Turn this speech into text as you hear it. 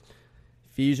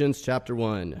Ephesians chapter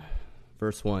 1,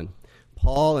 verse 1.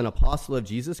 Paul, an apostle of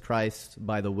Jesus Christ,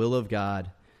 by the will of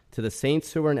God, to the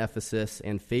saints who are in Ephesus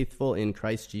and faithful in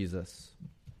Christ Jesus.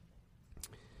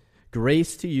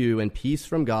 Grace to you and peace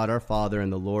from God our Father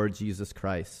and the Lord Jesus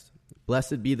Christ.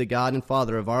 Blessed be the God and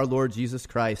Father of our Lord Jesus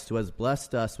Christ, who has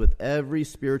blessed us with every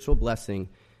spiritual blessing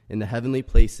in the heavenly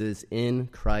places in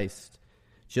Christ,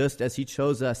 just as he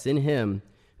chose us in him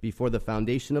before the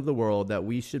foundation of the world, that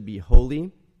we should be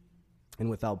holy and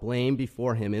without blame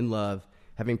before him in love,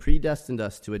 having predestined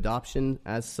us to adoption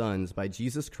as sons by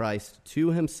Jesus Christ to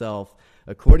himself,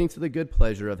 according to the good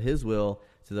pleasure of his will,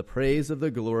 to the praise of the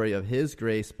glory of his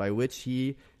grace, by which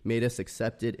he made us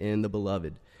accepted in the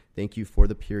beloved. Thank you for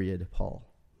the period, Paul.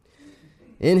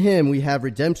 In him we have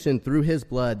redemption through his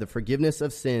blood, the forgiveness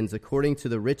of sins, according to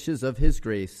the riches of his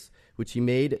grace, which he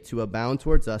made to abound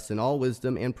towards us in all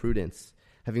wisdom and prudence,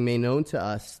 having made known to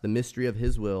us the mystery of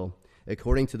his will,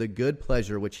 according to the good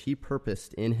pleasure which he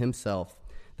purposed in himself,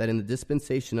 that in the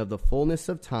dispensation of the fullness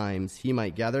of times he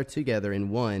might gather together in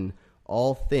one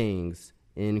all things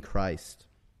in Christ,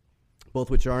 both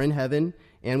which are in heaven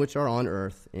and which are on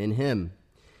earth, in him.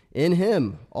 In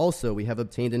him also we have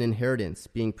obtained an inheritance,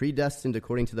 being predestined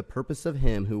according to the purpose of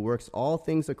him who works all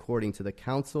things according to the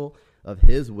counsel of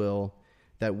his will,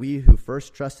 that we who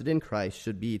first trusted in Christ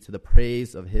should be to the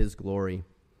praise of his glory.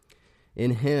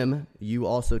 In him you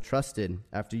also trusted,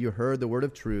 after you heard the word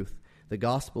of truth, the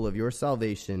gospel of your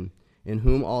salvation, in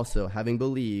whom also, having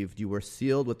believed, you were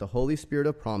sealed with the Holy Spirit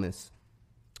of promise,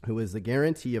 who is the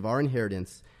guarantee of our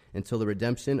inheritance until the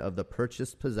redemption of the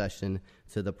purchased possession,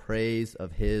 to the praise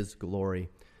of his glory.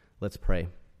 Let's pray.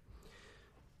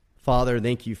 Father,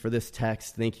 thank you for this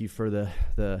text. Thank you for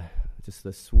the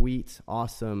sweet,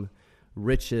 awesome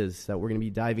riches that we're going to be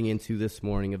diving into this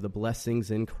morning of the blessings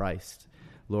in Christ.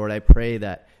 Lord, I pray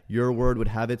that your word would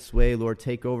have its way. Lord,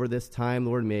 take over this time.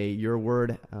 Lord, may your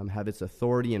word have its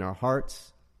authority in our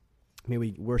hearts. May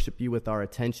we worship you with our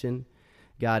attention,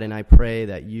 God, and I pray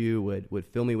that you would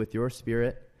fill me with your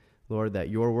spirit, Lord, that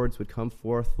your words would come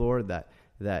forth, Lord, that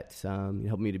you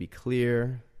help me to be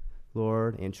clear,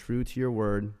 Lord, and true to your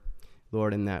word,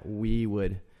 Lord, and that we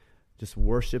would just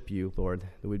worship you, Lord,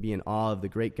 that we'd be in awe of the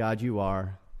great God you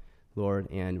are,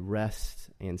 Lord, and rest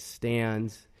and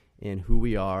stand in who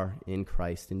we are in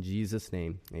Christ. In Jesus'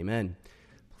 name, amen.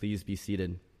 Please be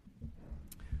seated.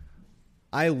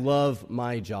 I love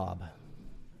my job.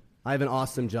 I have an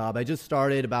awesome job. I just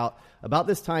started about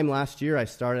this time last year. I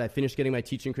finished getting my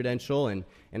teaching credential, and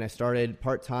I started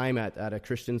part-time at a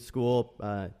Christian school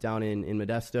down in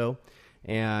Modesto.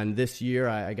 And this year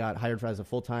I got hired as a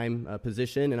full-time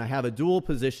position, and I have a dual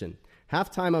position.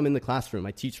 Half-time I'm in the classroom.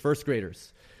 I teach first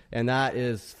graders. And that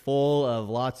is full of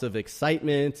lots of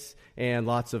excitement and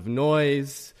lots of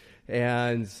noise,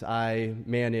 and I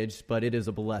manage, but it is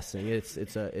a blessing. It's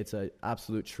an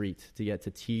absolute treat to get to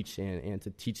teach and to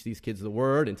teach these kids the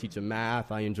word and teach them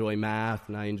math. I enjoy math,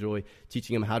 and I enjoy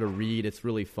teaching them how to read. It's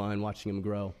really fun watching them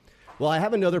grow. Well, I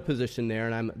have another position there,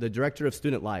 and I'm the director of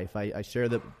student life. I share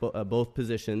both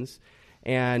positions,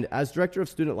 and as director of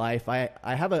student life,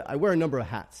 I wear a number of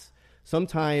hats.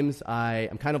 Sometimes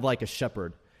I'm kind of like a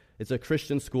shepherd. It's a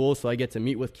Christian school, so I get to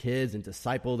meet with kids and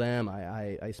disciple them.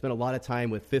 I spend a lot of time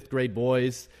with fifth grade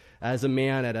boys. As a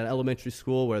man at an elementary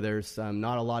school where there's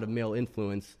not a lot of male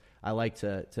influence, I like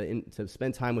to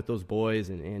spend time with those boys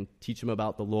and teach them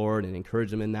about the Lord and encourage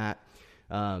them in that.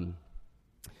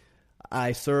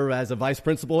 I serve as a vice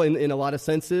principal in a lot of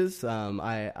senses.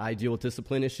 I deal with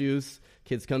discipline issues.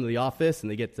 Kids come to the office,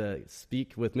 and they get to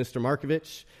speak with Mr.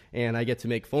 Markovich, and I get to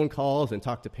make phone calls and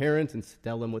talk to parents and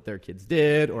tell them what their kids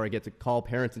did, or I get to call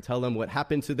parents and tell them what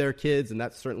happened to their kids, and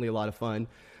that's certainly a lot of fun.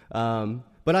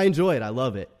 But I enjoy it. I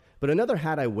love it. But another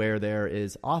hat I wear there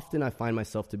is often I find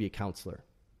myself to be a counselor.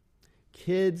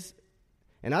 Kids,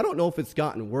 and I don't know if it's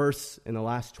gotten worse in the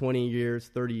last 20 years,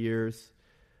 30 years,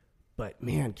 but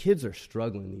man, kids are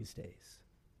struggling these days.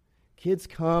 Kids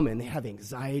come and they have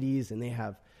anxieties and they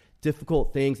have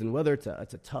difficult things, and whether it's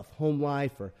a tough home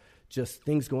life or just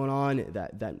things going on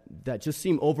that just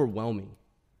seem overwhelming.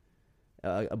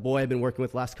 A boy I've been working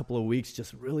with the last couple of weeks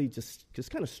just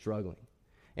kind of struggling.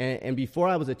 And before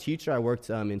I was a teacher, I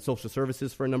worked in social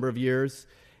services for a number of years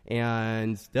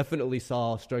and definitely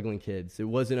saw struggling kids. It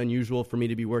wasn't unusual for me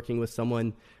to be working with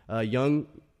someone, a young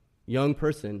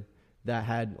person that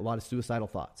had a lot of suicidal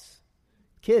thoughts.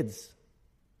 Kids,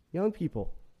 young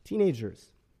people, teenagers.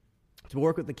 To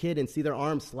work with the kid and see their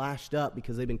arms slashed up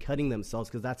because they've been cutting themselves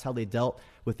because that's how they dealt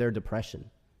with their depression.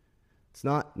 It's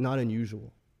not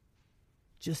unusual.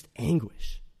 Just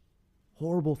anguish.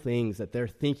 Horrible things that they're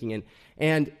thinking.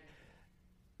 And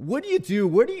what do you do?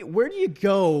 Where do you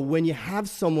go when you have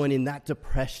someone in that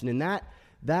depression and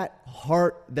that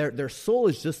heart, their soul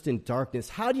is just in darkness?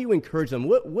 How do you encourage them?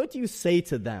 What do you say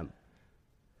to them?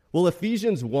 Well,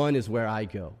 Ephesians 1 is where I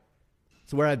go.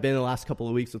 It's where I've been the last couple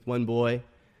of weeks with one boy.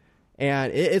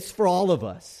 And it's for all of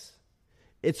us.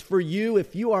 It's for you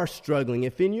if you are struggling,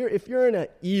 if you're in an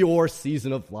Eeyore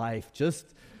season of life, just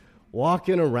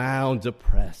walking around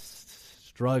depressed,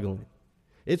 struggling.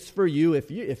 It's for you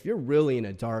if you're really in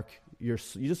a dark, you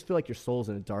just feel like your soul's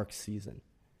in a dark season.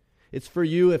 It's for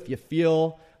you if you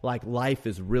feel like life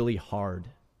is really hard.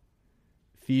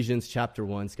 Ephesians chapter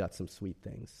 1's got some sweet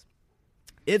things.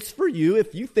 It's for you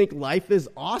if you think life is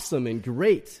awesome and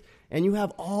great and you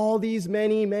have all these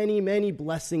many, many, many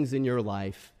blessings in your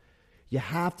life. You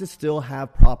have to still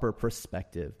have proper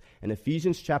perspective. And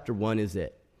Ephesians chapter 1 is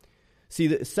it. See,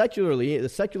 the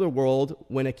secular world,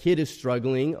 when a kid is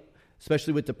struggling,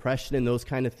 especially with depression and those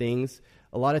kind of things,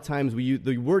 a lot of times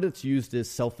the word that's used is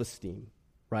self-esteem,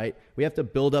 right? We have to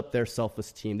build up their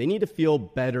self-esteem. They need to feel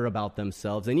better about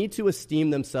themselves. They need to esteem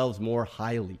themselves more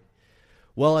highly.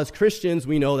 Well, as Christians,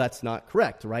 we know that's not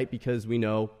correct, right? Because we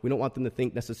know we don't want them to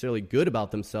think necessarily good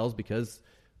about themselves because,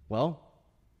 well,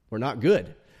 we're not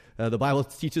good. The Bible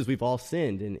teaches we've all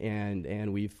sinned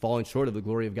and we've fallen short of the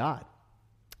glory of God.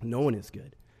 No one is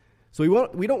good. So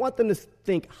we don't want them to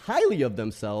think highly of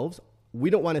themselves.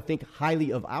 We don't want to think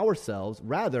highly of ourselves.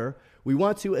 Rather, we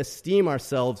want to esteem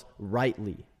ourselves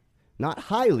rightly. Not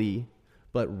highly,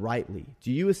 but rightly.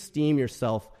 Do you esteem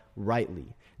yourself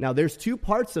rightly? Now, there's two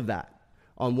parts of that.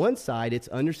 On one side, it's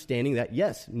understanding that,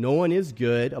 yes, no one is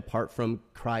good apart from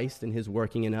Christ and his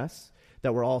working in us,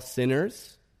 that we're all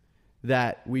sinners,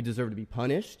 that we deserve to be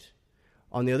punished.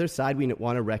 On the other side, we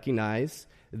want to recognize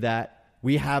that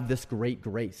we have this great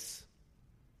grace.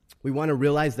 We want to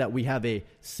realize that we have a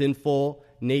sinful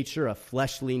nature, a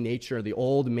fleshly nature, the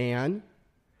old man.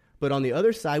 But on the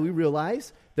other side, we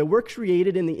realize that we're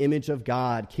created in the image of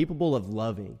God, capable of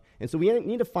loving. And so we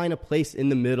need to find a place in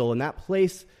the middle, and that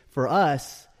place for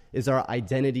us is our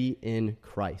identity in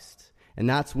Christ. And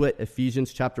that's what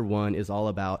Ephesians chapter 1 is all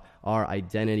about, our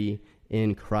identity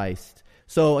in Christ.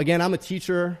 So again, I'm a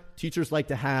teacher. Teachers like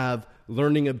to have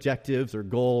learning objectives or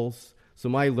goals. So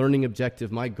my learning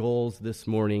objective, my goals this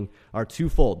morning are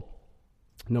twofold.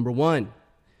 Number one,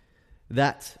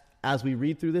 that as we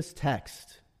read through this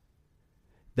text,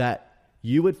 that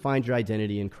you would find your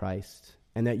identity in Christ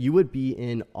and that you would be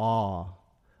in awe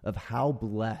of how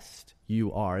blessed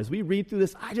you are. As we read through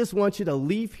this, I just want you to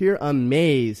leave here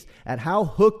amazed at how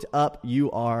hooked up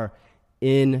you are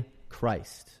in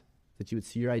Christ, that you would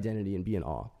see your identity and be in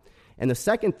awe. And the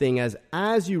second thing is,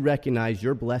 as you recognize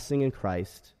your blessing in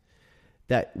Christ,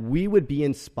 that we would be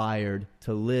inspired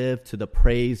to live to the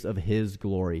praise of his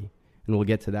glory. And we'll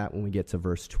get to that when we get to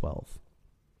verse 12.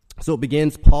 So it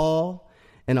begins, Paul,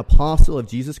 an apostle of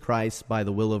Jesus Christ by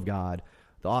the will of God.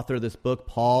 The author of this book,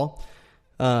 Paul,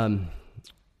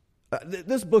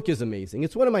 this book is amazing.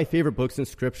 It's one of my favorite books in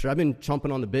Scripture. I've been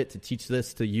chomping on the bit to teach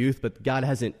this to youth, but God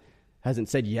hasn't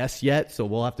said yes yet, so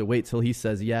we'll have to wait till he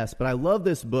says yes. But I love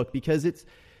this book because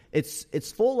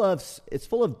it's full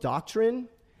of doctrine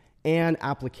and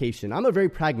application. I'm a very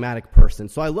pragmatic person,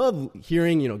 so I love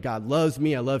hearing, God loves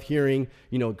me. I love hearing,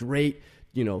 great,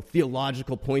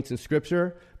 theological points in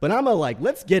Scripture. But I'm a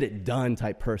let's get it done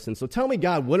type person. So tell me,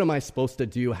 God, what am I supposed to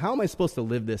do? How am I supposed to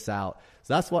live this out?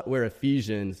 So that's where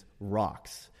Ephesians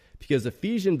rocks. Because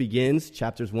Ephesians begins,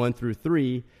 chapters 1 through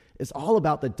 3, is all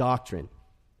about the doctrine.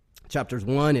 Chapters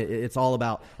 1, it's all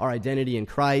about our identity in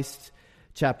Christ.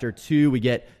 Chapter 2, we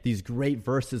get these great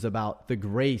verses about the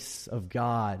grace of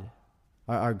God,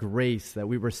 our grace, that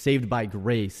we were saved by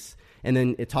grace. And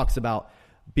then it talks about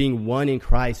being one in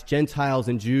Christ. Gentiles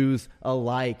and Jews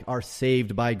alike are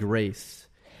saved by grace.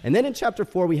 And then in chapter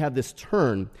 4, we have this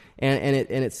turn, and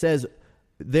it says,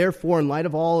 therefore, in light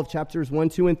of all of chapters 1,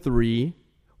 2, and 3,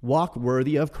 walk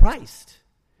worthy of Christ.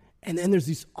 And then there's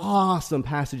these awesome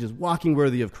passages, walking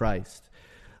worthy of Christ,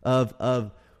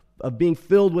 of being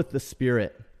filled with the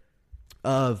Spirit,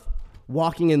 of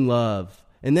walking in love.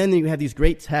 And then you have these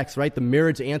great texts, right? The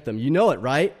marriage anthem. You know it,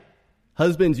 right?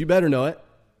 Husbands, you better know it.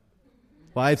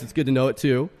 Wives, it's good to know it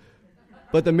too.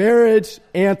 But the marriage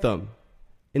anthem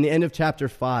in the end of chapter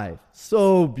 5,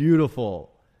 so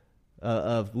beautiful,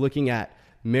 of looking at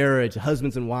marriage,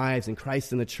 husbands and wives, and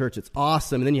Christ and the church. It's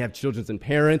awesome. And then you have children and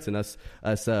parents, and us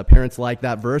parents like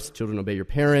that verse. Children, obey your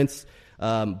parents.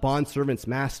 Bondservants,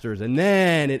 masters. And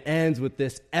then it ends with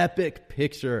this epic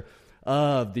picture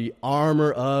of the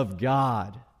armor of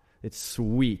God. It's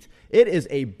sweet. It is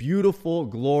a beautiful,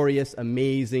 glorious,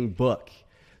 amazing book.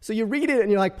 So you read it and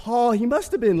you're like, Paul, he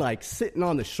must have been like sitting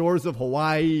on the shores of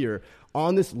Hawaii or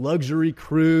on this luxury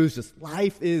cruise. Just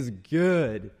life is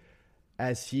good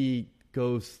as he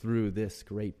goes through this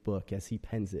great book, as he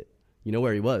pens it. You know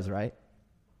where he was, right?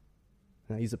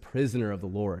 Now, he's a prisoner of the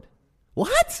Lord.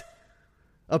 What?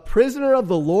 A prisoner of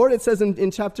the Lord? It says in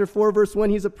chapter 4, verse 1,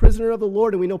 he's a prisoner of the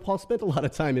Lord, and we know Paul spent a lot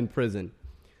of time in prison.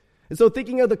 And so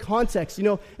thinking of the context,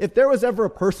 if there was ever a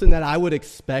person that I would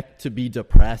expect to be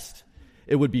depressed,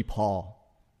 it would be Paul.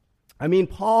 I mean,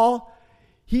 Paul,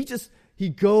 he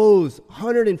goes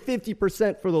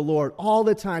 150% for the Lord all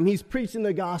the time. He's preaching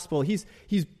the gospel. He's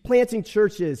planting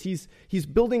churches. He's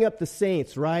building up the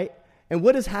saints, right? And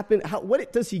what has happened?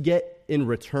 What does he get in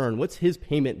return? What's his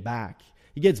payment back?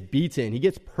 He gets beaten. He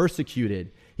gets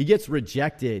persecuted. He gets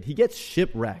rejected. He gets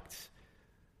shipwrecked,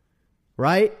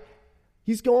 right?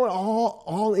 He's going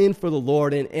all in for the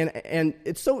Lord. And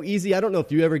it's so easy. I don't know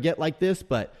if you ever get like this,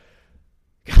 but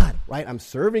God, right? I'm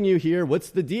serving you here.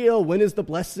 What's the deal? When is the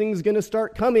blessings going to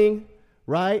start coming,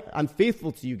 right? I'm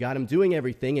faithful to you, God. I'm doing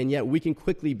everything. And yet we can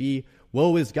quickly be,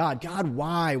 woe is God. God,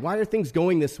 why? Why are things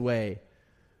going this way?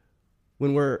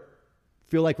 When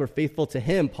feel like we're faithful to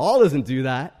him, Paul doesn't do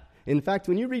that. In fact,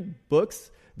 when you read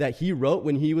books that he wrote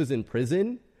when he was in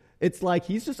prison, it's like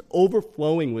he's just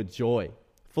overflowing with joy.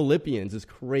 Philippians is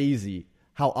crazy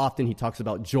how often he talks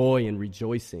about joy and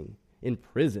rejoicing in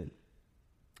prison.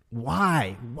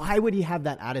 Why? Why would he have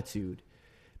that attitude?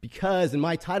 Because in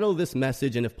my title of this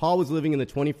message, and if Paul was living in the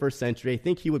 21st century, I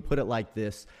think he would put it like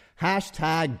this: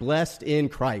 #blessed in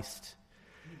Christ.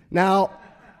 Now,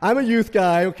 I'm a youth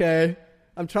guy, okay?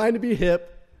 I'm trying to be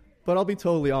hip, but I'll be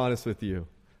totally honest with you.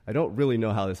 I don't really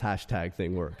know how this hashtag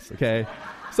thing works, okay?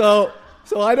 So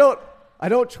I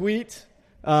don't tweet.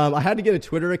 I had to get a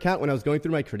Twitter account when I was going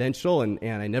through my credential, and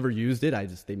I never used it.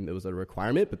 It was a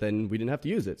requirement, but then we didn't have to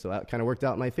use it, so that kind of worked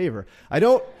out in my favor. I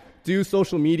don't do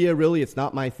social media, really. It's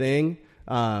not my thing.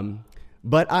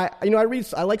 But I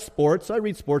like sports, so I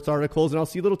read sports articles, and I'll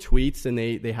see little tweets, and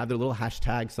they have their little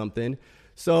hashtag something.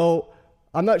 So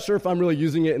I'm not sure if I'm really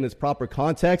using it in its proper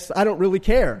context. I don't really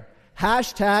care.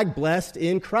 #blessed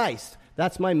in Christ.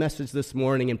 That's my message this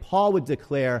morning. And Paul would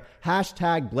declare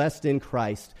 #blessed in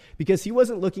Christ because he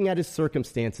wasn't looking at his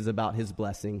circumstances about his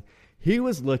blessing. He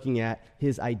was looking at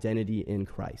his identity in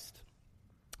Christ.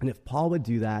 And if Paul would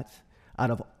do that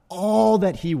out of all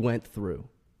that he went through,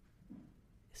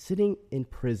 sitting in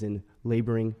prison,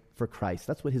 laboring for Christ,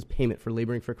 that's what his payment for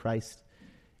laboring for Christ.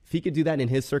 If he could do that in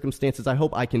his circumstances, I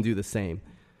hope I can do the same.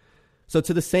 So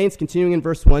to the saints, continuing in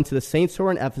verse 1, to the saints who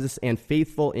are in Ephesus and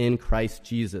faithful in Christ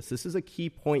Jesus. This is a key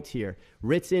point here.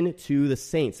 Written to the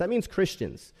saints. That means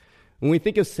Christians. When we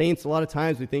think of saints, a lot of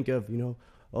times we think of,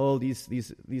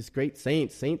 these great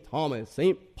saints, St. Thomas,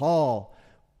 St. Paul.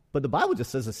 But the Bible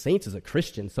just says a saint is a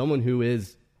Christian, someone who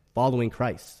is following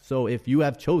Christ. So if you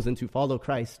have chosen to follow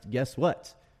Christ, guess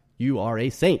what? You are a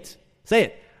saint. Say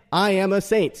it. I am a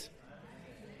saint.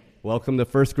 Welcome to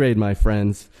first grade, my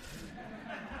friends.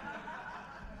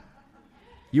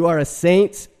 You are a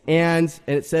saint, and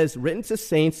it says, written to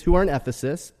saints who are in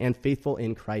Ephesus and faithful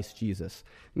in Christ Jesus.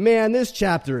 Man, this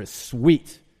chapter is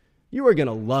sweet. You are going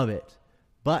to love it.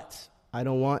 But I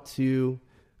don't want you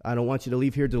to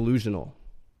leave here delusional.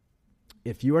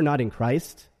 If you are not in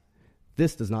Christ,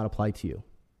 this does not apply to you.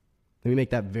 Let me make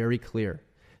that very clear.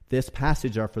 This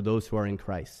passage are for those who are in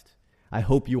Christ. I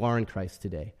hope you are in Christ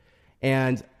today.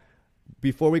 And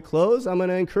before we close, I'm going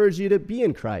to encourage you to be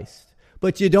in Christ.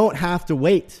 But you don't have to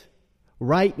wait.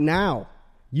 Right now,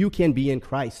 you can be in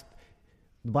Christ.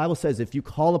 The Bible says if you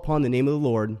call upon the name of the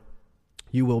Lord,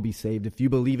 you will be saved. If you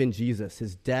believe in Jesus,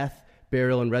 his death,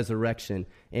 burial, and resurrection,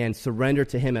 and surrender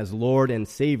to him as Lord and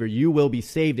Savior, you will be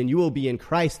saved, and you will be in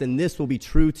Christ, and this will be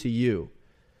true to you.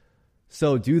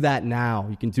 So do that now.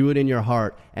 You can do it in your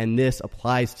heart, and this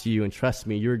applies to you. And trust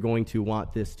me, you're going to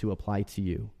want this to apply to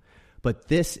you. But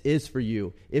this is for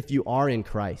you if you are in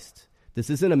Christ. This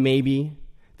isn't a maybe.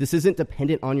 This isn't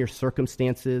dependent on your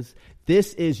circumstances.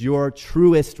 This is your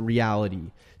truest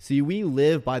reality. See, we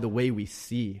live by the way we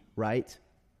see, right?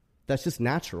 That's just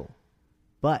natural.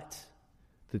 But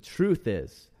the truth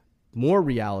is, more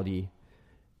reality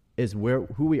is who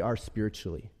we are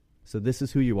spiritually. So this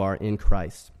is who you are in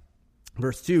Christ.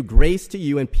 Verse 2, grace to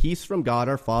you and peace from God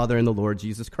our Father and the Lord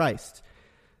Jesus Christ.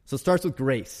 So it starts with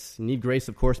grace. You need grace,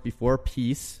 of course, before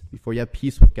peace, before you have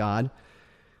peace with God.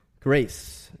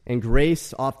 Grace. And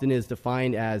grace often is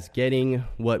defined as getting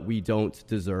what we don't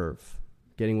deserve.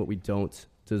 Getting what we don't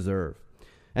deserve.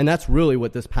 And that's really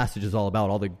what this passage is all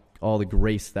about, all the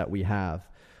grace that we have.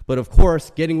 But of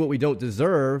course, getting what we don't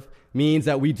deserve means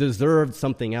that we deserved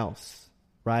something else,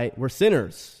 right? We're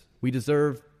sinners. We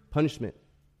deserve punishment.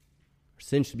 Our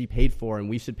sin should be paid for, and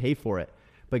we should pay for it.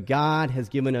 But God has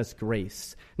given us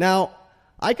grace. Now,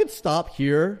 I could stop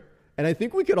here, and I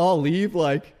think we could all leave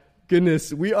like,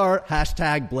 goodness, we are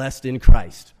 #blessed in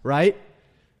Christ, right?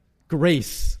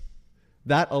 Grace.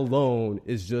 That alone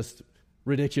is just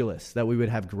ridiculous that we would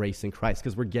have grace in Christ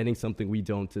because we're getting something we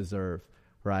don't deserve,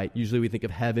 right? Usually we think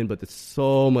of heaven, but there's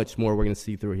so much more we're going to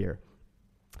see through here.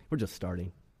 We're just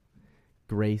starting.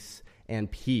 Grace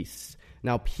and peace.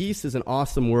 Now, peace is an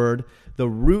awesome word. The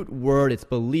root word, it's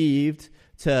believed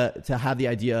to have the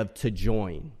idea of to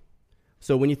join.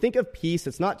 So when you think of peace,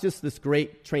 it's not just this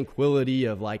great tranquility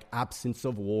of like absence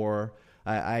of war.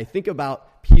 I think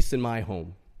about peace in my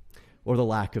home or the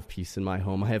lack of peace in my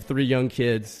home. I have 3 young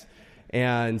kids,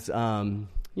 and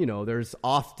there's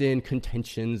often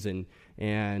contentions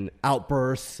and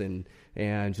outbursts and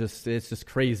just it's just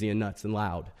crazy and nuts and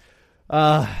loud.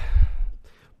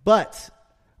 But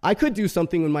I could do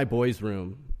something in my boys'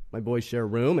 room. My boys share a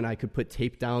room, and I could put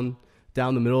tape down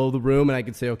the middle of the room, and I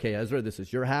could say, okay, Ezra, this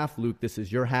is your half. Luke, this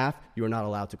is your half. You are not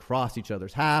allowed to cross each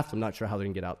other's halves. I'm not sure how they're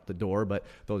going to get out the door, but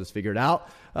they'll just figure it out.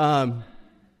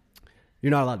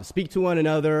 You're not allowed to speak to one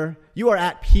another. You are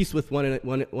at peace with one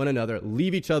another.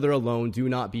 Leave each other alone. Do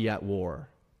not be at war.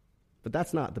 But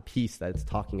that's not the peace that it's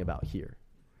talking about here.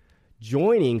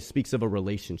 Joining speaks of a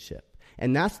relationship.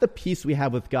 And that's the peace we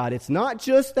have with God. It's not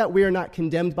just that we are not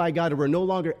condemned by God or we're no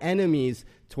longer enemies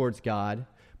towards God,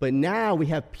 but now we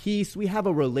have peace. We have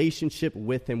a relationship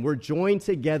with him. We're joined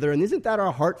together. And isn't that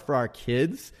our heart for our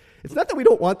kids? It's not that we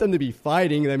don't want them to be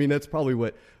fighting. I mean, that's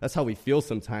how we feel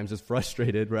sometimes, just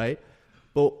frustrated, right?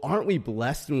 But aren't we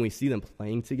blessed when we see them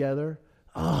playing together?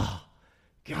 Oh,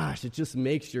 gosh, it just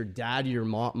makes your daddy or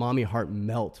mommy heart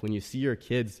melt when you see your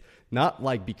kids, not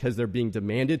like because they're being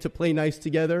demanded to play nice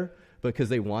together, but because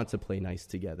they want to play nice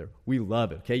together. We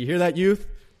love it, okay? You hear that, youth?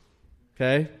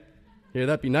 Okay? Hear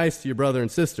that? Be nice to your brother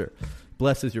and sister.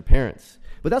 Blesses your parents.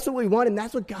 But that's what we want, and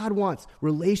that's what God wants,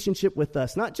 relationship with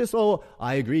us. Not just, oh,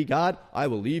 I agree, God, I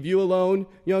will leave you alone,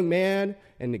 young man,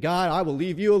 and God, I will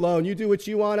leave you alone. You do what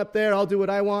you want up there, I'll do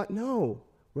what I want. No,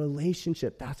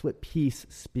 relationship, that's what peace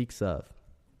speaks of.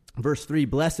 Verse 3,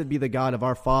 blessed be the God of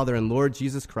our Father and Lord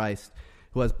Jesus Christ,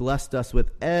 who has blessed us with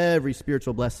every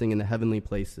spiritual blessing in the heavenly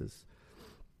places.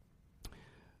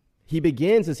 He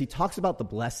begins, as he talks about the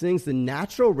blessings, the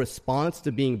natural response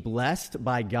to being blessed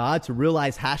by God, to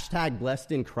realize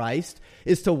 #blessed in Christ,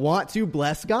 is to want to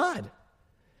bless God.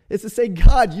 It's to say,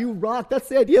 God, you rock. That's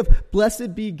the idea of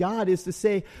blessed be God, is to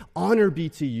say, honor be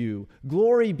to you,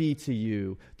 glory be to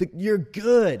you, you're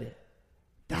good.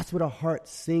 That's what our heart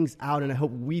sings out, and I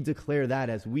hope we declare that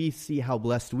as we see how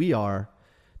blessed we are,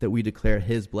 that we declare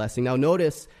his blessing. Now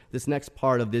notice this next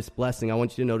part of this blessing. I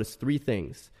want you to notice 3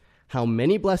 things. How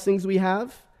many blessings we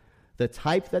have, the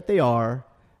type that they are,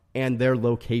 and their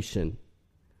location.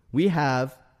 We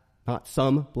have not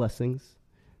some blessings,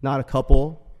 not a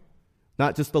couple,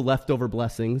 not just the leftover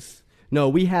blessings. No,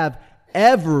 we have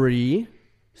every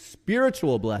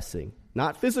spiritual blessing,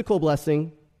 not physical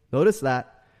blessing. Notice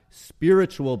that.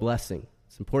 Spiritual blessing.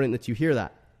 It's important that you hear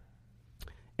that.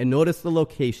 And notice the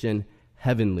location,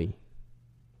 heavenly,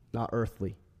 not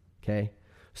earthly. Okay?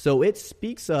 So it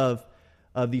speaks of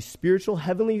these spiritual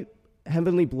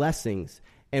heavenly blessings.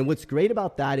 And what's great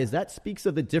about that is that speaks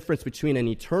of the difference between an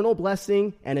eternal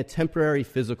blessing and a temporary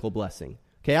physical blessing.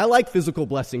 Okay, I like physical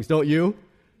blessings, don't you?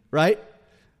 Right?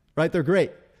 Right, they're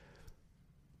great.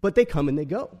 But they come and they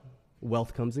go.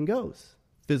 Wealth comes and goes.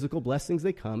 Physical blessings,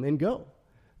 they come and go.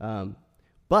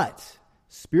 But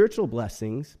spiritual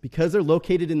blessings, because they're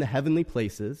located in the heavenly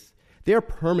places, they're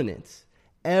permanent.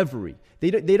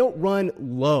 They don't run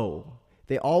low.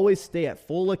 They always stay at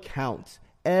full account,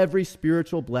 every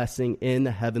spiritual blessing in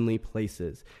the heavenly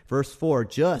places. Verse 4,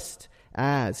 just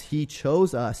as he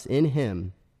chose us in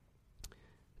him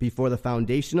before the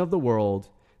foundation of the world,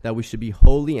 that we should be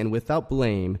holy and without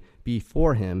blame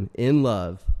before him in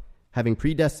love, having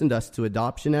predestined us to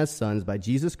adoption as sons by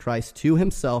Jesus Christ to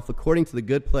himself, according to the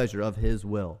good pleasure of his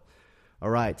will. All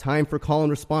right, time for call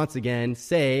and response again.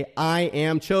 Say, I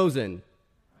am chosen.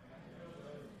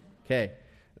 Okay.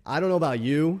 I don't know about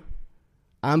you.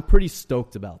 I'm pretty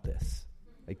stoked about this.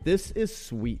 Like, this is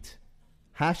sweet.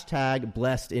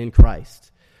 #blessed in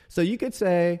Christ. So you could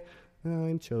say, oh,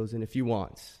 I'm chosen if you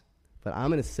want. But I'm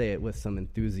going to say it with some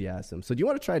enthusiasm. So do you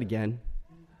want to try it again?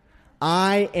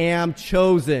 I am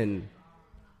chosen.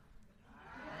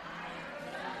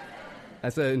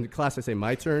 In class, I say,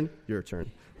 my turn, your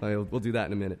turn. We'll do that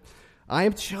in a minute. I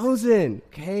am chosen,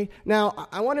 okay? Now,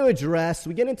 I want to address,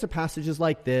 we get into passages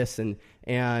like this, and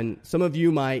some of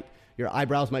you your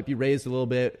eyebrows might be raised a little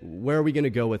bit. Where are we going to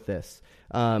go with this?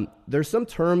 There's some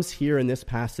terms here in this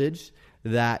passage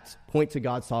that point to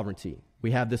God's sovereignty.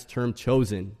 We have this term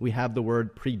chosen. We have the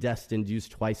word predestined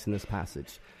used twice in this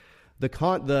passage.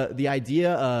 The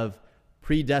idea of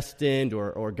predestined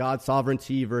or God's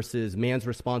sovereignty versus man's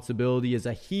responsibility is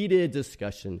a heated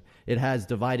discussion. It has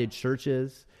divided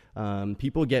churches.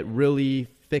 People get really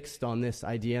fixed on this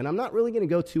idea, and I'm not really going to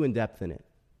go too in-depth in it.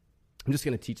 I'm just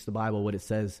going to teach the Bible what it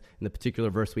says in the particular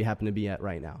verse we happen to be at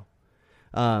right now.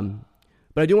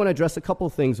 But I do want to address a couple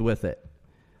things with it.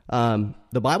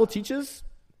 The Bible teaches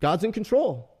God's in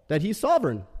control, that he's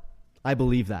sovereign. I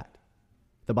believe that.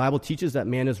 The Bible teaches that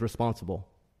man is responsible.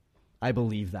 I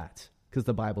believe that because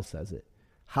the Bible says it.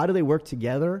 How do they work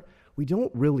together? We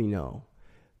don't really know.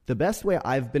 The best way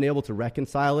I've been able to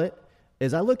reconcile it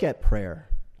is I look at prayer.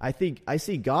 I think I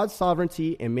see God's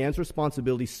sovereignty and man's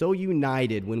responsibility so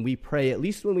united when we pray, at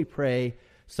least when we pray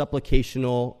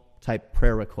supplicational type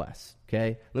prayer requests.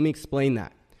 Okay? Let me explain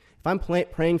that. If I'm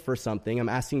praying for something, I'm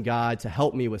asking God to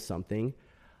help me with something,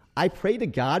 I pray to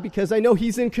God because I know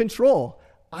he's in control.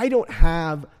 I don't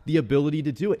have the ability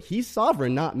to do it. He's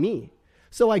sovereign, not me.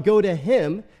 So I go to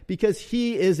him because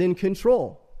he is in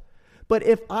control. But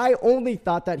if I only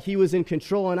thought that he was in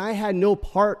control and I had no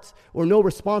part or no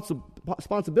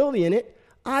responsibility in it,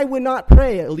 I would not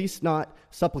pray, at least not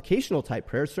supplicational type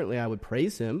prayers. Certainly I would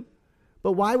praise him.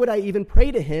 But why would I even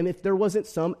pray to him if there wasn't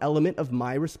some element of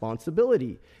my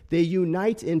responsibility? They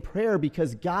unite in prayer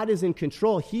because God is in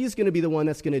control. He's going to be the one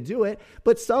that's going to do it.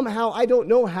 But somehow I don't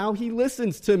know how he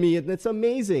listens to me, and it's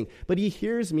amazing. But he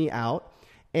hears me out,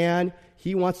 and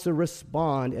he wants to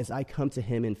respond as I come to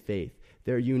him in faith.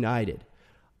 They're united.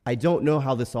 I don't know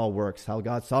how this all works, how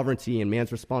God's sovereignty and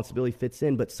man's responsibility fits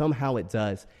in, but somehow it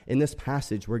does. In this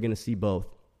passage, we're going to see both.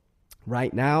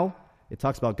 Right now, it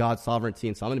talks about God's sovereignty,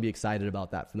 and so I'm going to be excited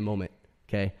about that for the moment,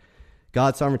 okay?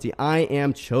 God's sovereignty. I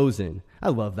am chosen. I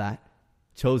love that.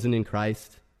 Chosen in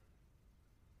Christ.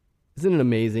 Isn't it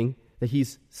amazing that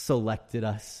he's selected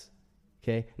us,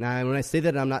 okay? Now, when I say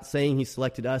that, I'm not saying he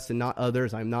selected us and not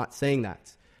others. I'm not saying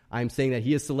that. I'm saying that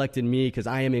he has selected me because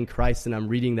I am in Christ, and I'm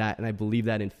reading that, and I believe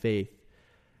that in faith.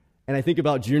 And I think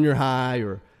about junior high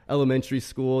or elementary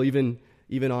school, even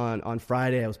on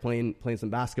Friday, I was playing some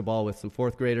basketball with some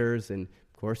fourth graders, and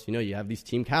of course, you have these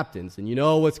team captains, and you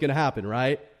know what's going to happen,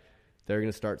 right? They're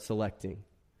going to start selecting.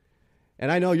 And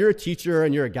I know you're a teacher,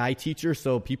 and you're a guy teacher,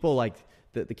 so people like,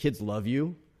 the kids love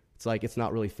you. It's like, it's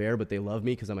not really fair, but they love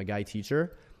me because I'm a guy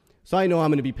teacher. So I know I'm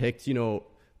going to be picked,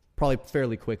 probably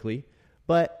fairly quickly.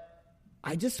 But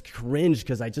I just cringe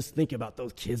because I just think about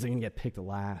those kids that are going to get picked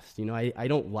last. I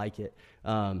don't like it.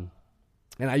 And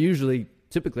I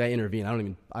typically I intervene.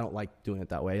 I don't like doing it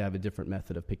that way. I have a different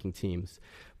method of picking teams.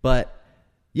 But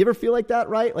you ever feel like that,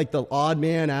 right? Like the odd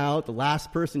man out, the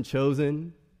last person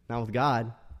chosen. Not with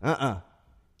God.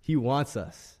 He wants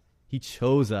us. He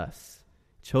chose us.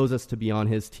 Chose us to be on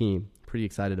his team. Pretty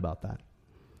excited about that.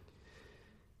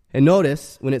 And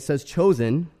notice when it says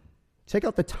chosen, check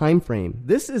out the time frame.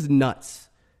 This is nuts.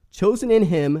 Chosen in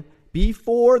him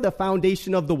before the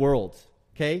foundation of the world.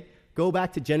 Okay? Go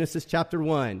back to Genesis chapter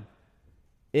 1.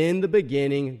 In the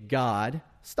beginning, God,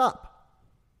 stop.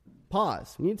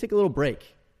 Pause. We need to take a little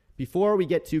break. Before we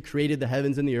get to created the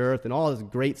heavens and the earth and all this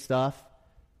great stuff,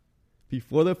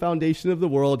 before the foundation of the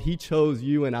world, he chose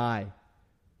you and I.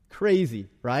 Crazy,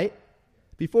 right?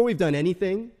 Before we've done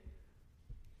anything,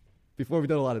 before we've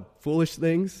done a lot of foolish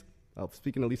things,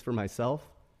 speaking at least for myself,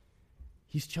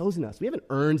 he's chosen us. We haven't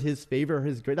earned his favor or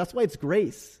his grace. That's why it's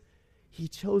grace. He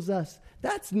chose us.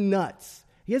 That's nuts.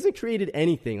 He hasn't created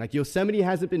anything. Like Yosemite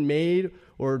hasn't been made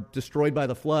or destroyed by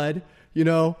the flood.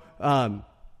 Nothing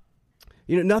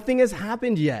has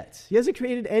happened yet. He hasn't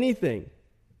created anything.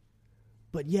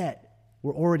 But yet,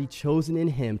 we're already chosen in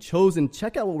him. Chosen,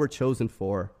 check out what we're chosen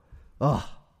for.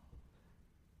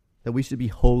 That we should be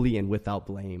holy and without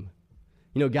blame.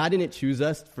 God didn't choose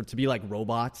us to be like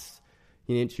robots.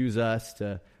 He didn't choose us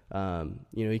to,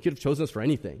 he could have chosen us for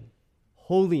anything.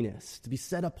 Holiness, to be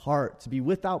set apart, to be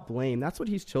without blame. That's what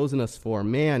he's chosen us for.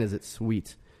 Man, is it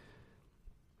sweet.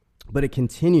 But it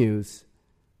continues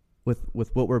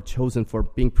with what we're chosen for,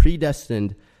 being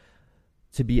predestined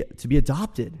to be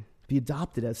adopted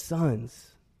as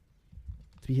sons,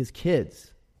 to be his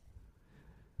kids.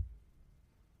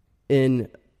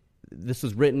 This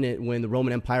was written when the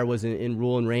Roman Empire was in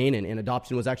rule and reign, and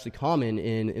adoption was actually common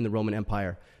in the Roman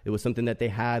Empire. It was something that they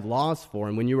had laws for.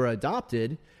 And when you were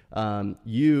adopted,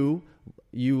 you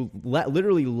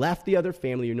literally left the other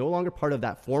family. You're no longer part of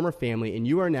that former family, and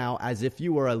you are now as if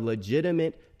you were a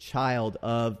legitimate child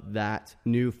of that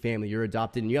new family. You're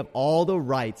adopted, and you have all the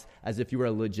rights as if you were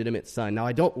a legitimate son. Now,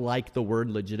 I don't like the word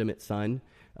legitimate son.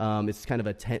 It's kind of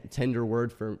a tender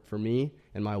word for me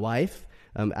and my wife.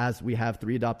 as we have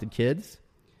 3 adopted kids.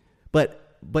 But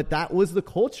that was the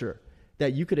culture,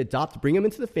 that you could adopt, bring them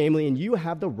into the family, and you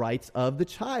have the rights of the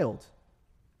child.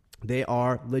 They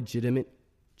are legitimate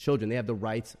children. They have the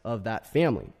rights of that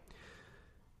family.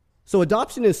 So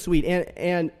adoption is sweet.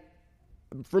 And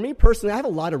for me personally, I have a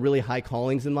lot of really high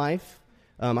callings in life.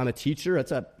 I'm a teacher.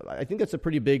 I think that's a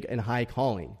pretty big and high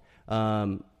calling.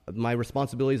 My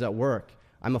responsibilities at work.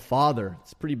 I'm a father.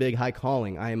 It's a pretty big, high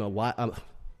calling. I'm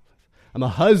a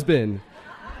husband.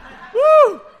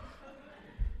 Woo!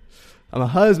 I'm a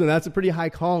husband. That's a pretty high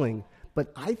calling.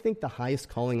 But I think the highest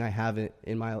calling I have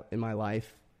in my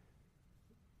life,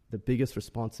 the biggest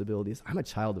responsibility, is I'm a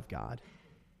child of God.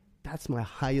 That's my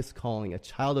highest calling, a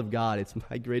child of God. It's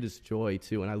my greatest joy,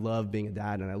 too. And I love being a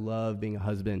dad, and I love being a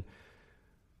husband.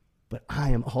 But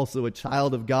I am also a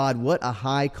child of God. What a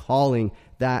high calling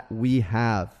that we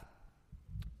have.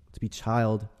 To be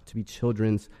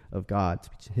children of God, to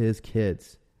be his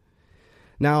kids.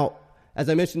 Now, as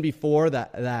I mentioned before,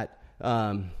 that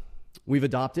we've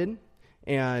adopted,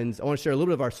 and I want to share a little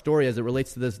bit of our story as it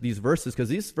relates to these verses, because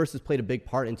these verses played a big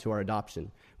part into our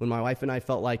adoption. When my wife and I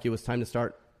felt like it was time to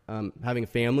start having a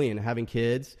family and having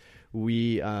kids,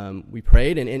 we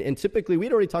prayed, and typically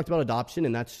we'd already talked about adoption,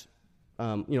 and that's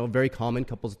very common.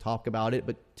 Couples talk about it,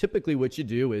 but typically what you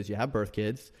do is you have birth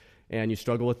kids, and you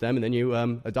struggle with them, and then you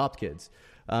adopt kids.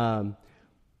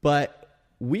 But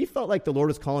we felt like the Lord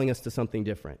was calling us to something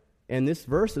different. And this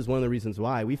verse is one of the reasons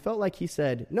why. We felt like he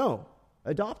said, no,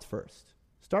 adopt first.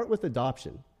 Start with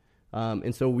adoption.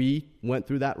 And so we went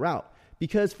through that route.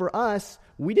 Because for us,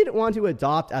 we didn't want to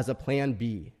adopt as a plan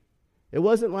B. It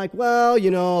wasn't like, well,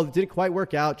 it didn't quite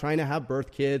work out trying to have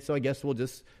birth kids, so I guess we'll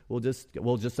just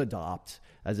adopt,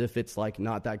 as if it's like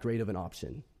not that great of an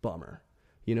option. Bummer.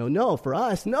 No, for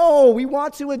us, no, we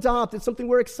want to adopt. It's something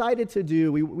we're excited to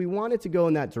do. We want it to go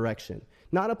in that direction,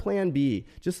 not a plan B.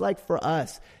 Just like for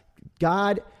us,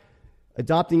 God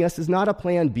adopting us is not a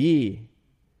plan B.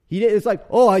 It's like,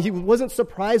 he wasn't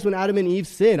surprised when Adam and Eve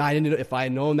sinned. If I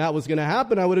had known that was going to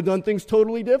happen, I would have done things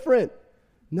totally different.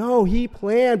 No, he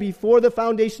planned before the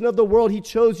foundation of the world. He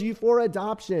chose you for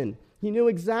adoption. He knew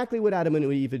exactly what Adam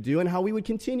and Eve would do and how we would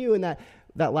continue in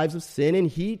that lives of sin, and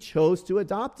he chose to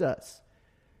adopt us.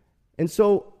 And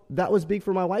so that was big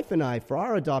for my wife and I, for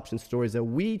our adoption stories, that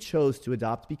we chose to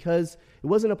adopt because it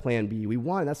wasn't a plan B. We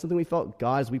wanted. That's something we felt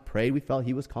God, as we prayed, we felt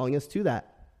he was calling us to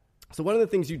that. So one of the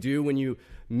things you do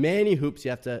many hoops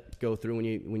you have to go through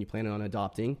when you plan on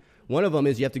adopting. One of them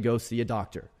is you have to go see a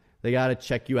doctor. They got to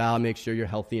check you out, make sure you're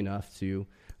healthy enough to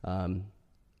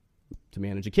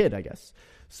manage a kid, I guess.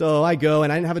 So I go,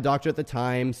 and I didn't have a doctor at the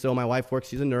time, so my wife works,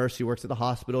 she's a nurse, she works at the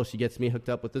hospital, she gets me hooked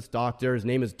up with this doctor. His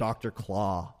name is Dr.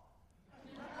 Claw.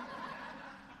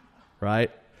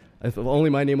 Right? If only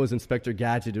my name was Inspector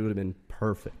Gadget, it would have been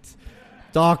perfect.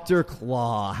 Dr.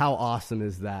 Claw, how awesome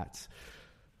is that?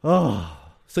 Oh,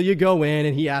 so you go in,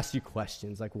 and he asks you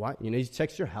questions, like, what? He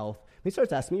checks your health. And he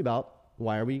starts asking me about,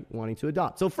 why are we wanting to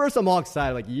adopt? So first I'm all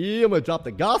excited, like, yeah, I'm going to drop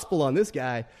the gospel on this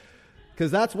guy,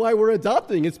 because that's why we're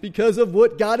adopting. It's because of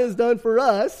what God has done for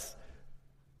us.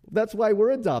 That's why we're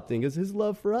adopting, is his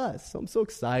love for us. So I'm so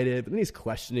excited. But then he's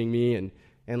questioning me, and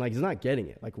like, he's not getting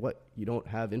it. Like, what? You don't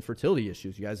have infertility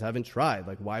issues. You guys haven't tried.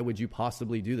 Like, why would you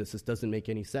possibly do this? This doesn't make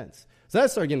any sense. So I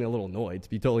started getting a little annoyed, to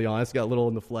be totally honest. Got a little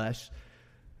in the flesh.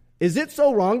 Is it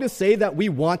so wrong to say that we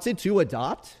wanted to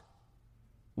adopt?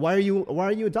 Why are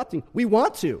you adopting? We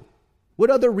want to. What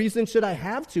other reason should I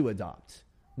have to adopt?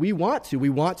 We want to. We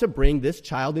want to bring this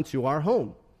child into our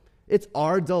home. It's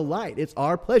our delight. It's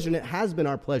our pleasure, and it has been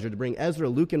our pleasure to bring Ezra,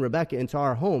 Luke, and Rebecca into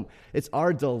our home. It's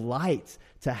our delight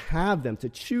to have them, to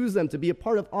choose them, to be a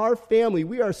part of our family.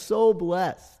 We are so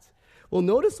blessed. Well,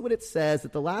 notice what it says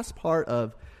at the last part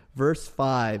of verse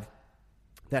 5,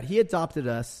 that he adopted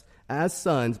us as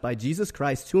sons by Jesus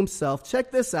Christ to himself.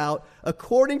 Check this out.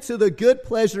 According to the good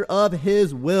pleasure of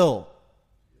his will.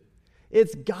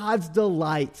 It's God's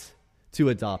delight to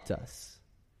adopt us.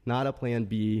 Not a plan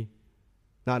B.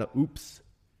 Not a oops.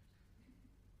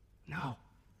 No.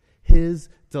 His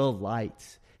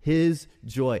delight. His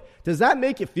joy. Does that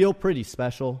make you feel pretty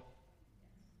special?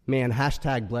 Man,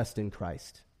 hashtag blessed in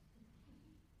Christ.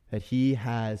 That he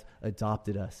has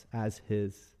adopted us as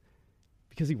his.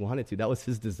 Because he wanted to. That was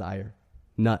his desire.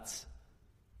 Nuts.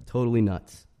 Totally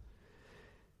nuts.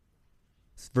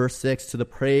 Verse 6, to the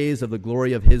praise of the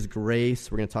glory of his grace.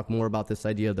 We're going to talk more about this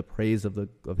idea of the praise of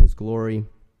his glory.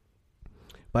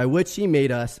 By which he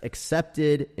made us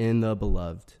accepted in the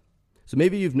beloved. So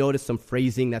maybe you've noticed some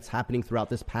phrasing that's happening throughout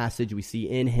this passage. We see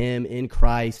in him, in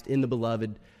Christ, in the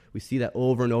beloved. We see that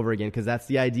over and over again because that's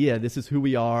the idea. This is who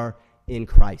we are in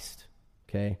Christ.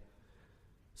 Okay?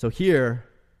 So here,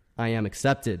 I am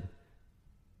accepted.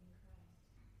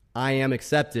 I am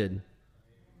accepted.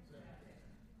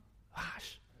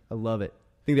 Gosh, I love it.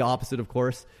 I think the opposite, of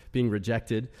course, being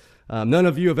rejected. None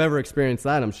of you have ever experienced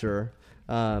that, I'm sure.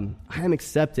 I am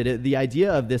accepted. The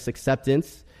idea of this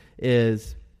acceptance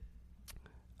is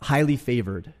highly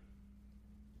favored.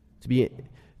 To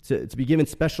be given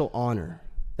special honor.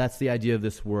 That's the idea of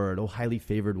this word. Oh, highly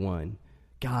favored one.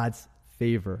 God's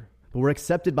favor. But we're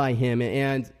accepted by him.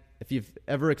 And if you've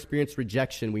ever experienced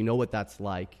rejection, we know what that's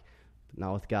like. But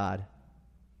not with God.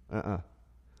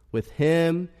 With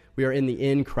him, we are in the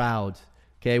in crowd.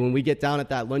 Okay, when we get down at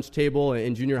that lunch table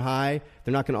in junior high,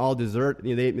 they're not going to all desert.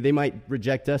 They might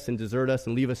reject us and desert us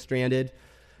and leave us stranded.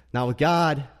 Now with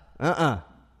God,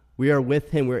 we are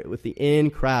with him. We're with the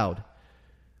in crowd.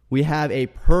 We have a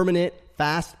permanent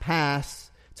fast pass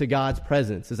to God's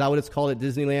presence. Is that what it's called at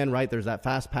Disneyland, right? There's that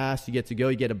fast pass. You get to go.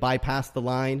 You get to bypass the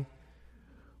line.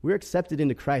 We're accepted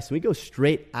into Christ. We go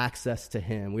straight access to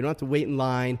him. We don't have to wait in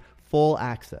line. Full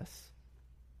access.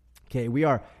 Okay, we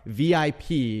are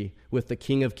VIP with the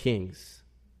King of Kings.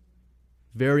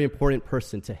 Very important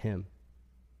person to him.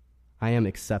 I am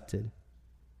accepted.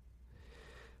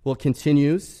 Well, it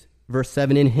continues. Verse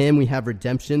 7, in him we have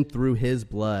redemption through his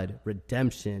blood.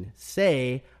 Redemption.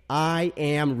 Say, I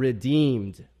am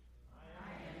redeemed.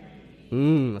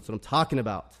 That's what I'm talking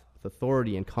about. With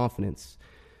authority and confidence.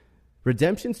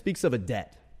 Redemption speaks of a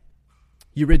debt.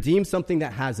 You redeem something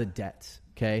that has a debt.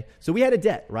 Okay? So we had a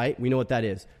debt, right? We know what that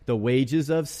is. The wages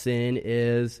of sin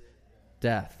is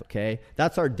death. Okay?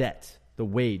 That's our debt. The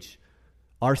wage.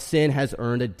 Our sin has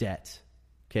earned a debt.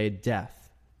 Okay?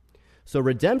 Death. So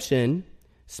redemption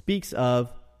speaks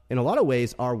of, in a lot of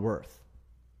ways, our worth.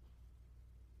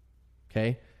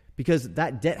 Okay? Because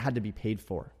that debt had to be paid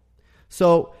for.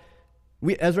 So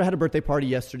Ezra had a birthday party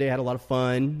yesterday, had a lot of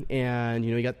fun, and,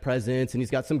 he got presents, and he's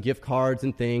got some gift cards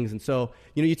and things. And so,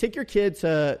 you take your kid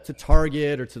to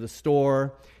Target or to the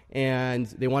store, and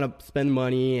they want to spend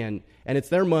money, and it's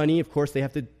their money. Of course, we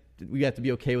have to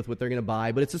be okay with what they're going to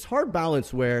buy. But it's this hard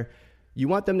balance where you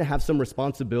want them to have some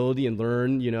responsibility and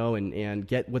learn, and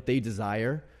get what they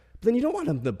desire. But then you don't want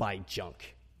them to buy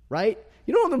junk, right?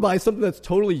 You don't want them to buy something that's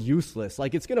totally useless.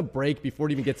 Like it's going to break before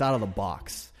it even gets out of the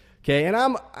box. Okay, and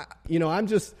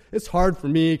it's hard for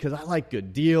me because I like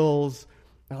good deals.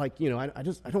 I like, I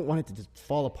don't want it to just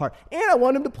fall apart. And I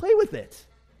want him to play with it,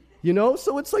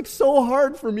 So it's like so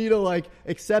hard for me to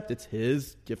accept it's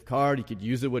his gift card. He could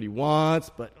use it what he wants,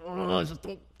 but just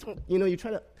don't, you try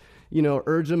to,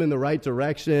 urge him in the right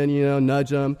direction,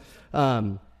 nudge him.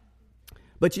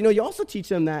 But, you also teach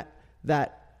them that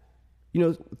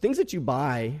things that you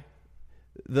buy,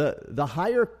 the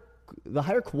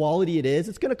higher quality it is,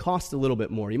 it's going to cost a little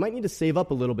bit more. You might need to save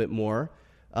up a little bit more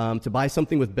to buy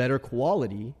something with better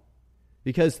quality,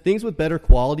 because things with better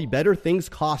quality, better things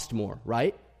cost more,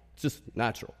 right? It's just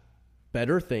natural.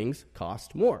 Better things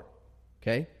cost more,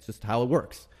 okay? It's just how it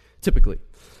works, typically.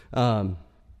 So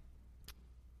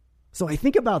I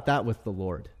think about that with the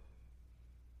Lord.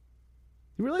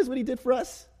 You realize what he did for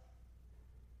us?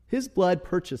 His blood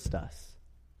purchased us.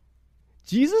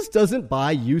 Jesus doesn't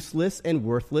buy useless and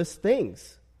worthless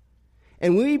things.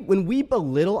 And when we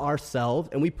belittle ourselves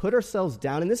and we put ourselves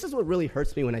down, and this is what really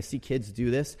hurts me when I see kids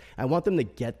do this, I want them to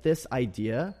get this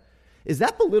idea, is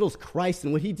that belittles Christ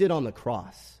and what he did on the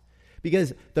cross.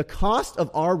 Because the cost of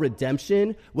our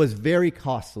redemption was very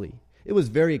costly. It was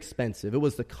very expensive. It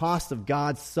was the cost of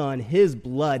God's Son, his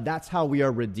blood. That's how we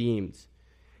are redeemed.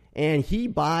 And he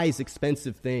buys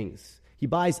expensive things. He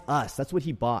buys us. That's what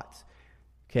he bought.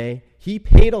 Okay? He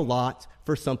paid a lot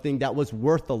for something that was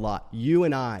worth a lot. You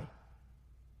and I.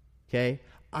 Okay?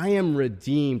 I am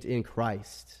redeemed in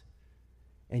Christ.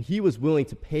 And he was willing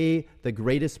to pay the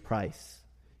greatest price.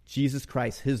 Jesus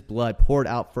Christ, his blood poured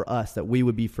out for us that we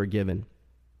would be forgiven.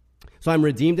 So I'm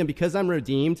redeemed, and because I'm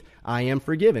redeemed, I am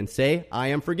forgiven. Say, I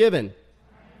am forgiven.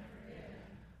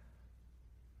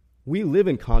 We live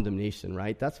in condemnation,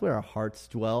 right? That's where our hearts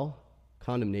dwell.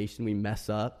 Condemnation, we mess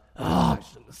up. I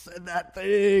shouldn't have said that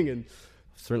thing, and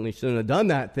certainly shouldn't have done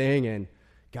that thing, and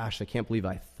gosh, I can't believe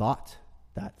I thought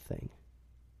that thing.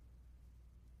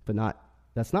 But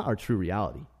that's not our true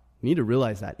reality. We need to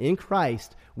realize that. In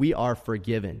Christ, we are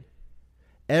forgiven.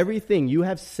 Everything you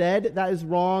have said that is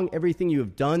wrong, everything you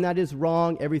have done that is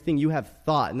wrong, everything you have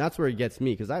thought, and that's where it gets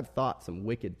me, because I've thought some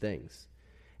wicked things.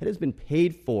 It has been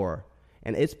paid for,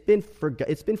 and it's been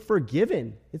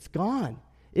forgiven. It's gone.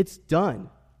 It's done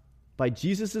by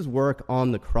Jesus' work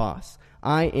on the cross.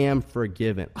 I am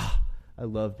forgiven. I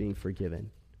love being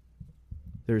forgiven.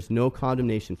 There's no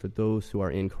condemnation for those who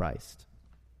are in Christ.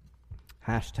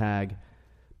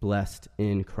 # blessed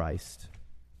in Christ.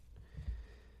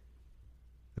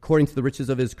 according to the riches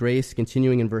of his grace,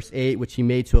 continuing in verse 8, which he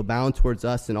made to abound towards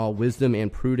us in all wisdom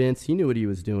and prudence. He knew what he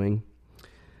was doing.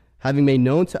 Having made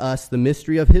known to us the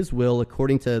mystery of his will,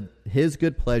 according to his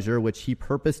good pleasure, which he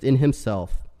purposed in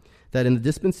himself, that in the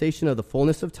dispensation of the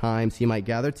fullness of times he might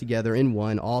gather together in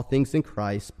one all things in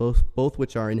Christ, both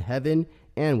which are in heaven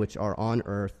and which are on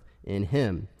earth in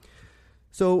him.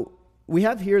 So we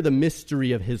have here the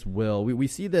mystery of his will. We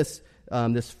see this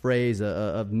phrase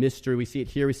of mystery. We see it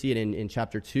here. We see it in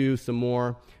chapter 2 some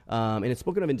more. And it's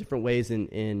spoken of in different ways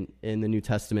in the New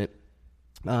Testament.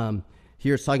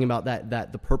 Here it's talking about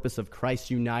that the purpose of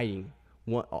Christ uniting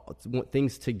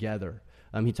things together.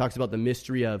 He talks about the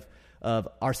mystery of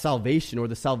our salvation, or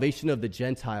the salvation of the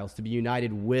Gentiles, to be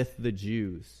united with the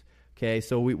Jews. Okay,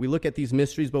 so we look at these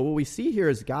mysteries, but what we see here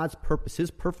is God's purpose, his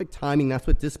perfect timing. That's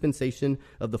what dispensation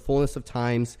of the fullness of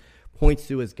times points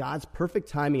to, is God's perfect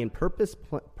timing and purpose,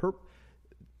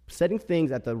 setting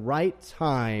things at the right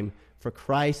time for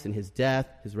Christ and his death,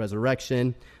 his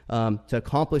resurrection, to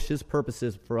accomplish his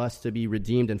purposes for us to be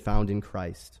redeemed and found in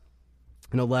Christ.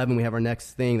 In 11, we have our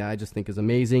next thing that I just think is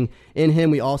amazing. In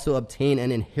him we also obtain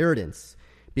an inheritance,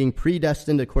 being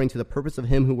predestined according to the purpose of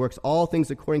him who works all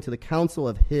things according to the counsel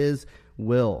of his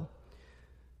will.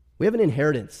 We have an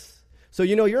inheritance. So,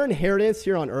 your inheritance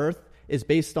here on earth is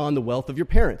based on the wealth of your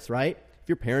parents, right? If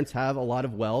your parents have a lot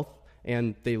of wealth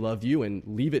and they love you and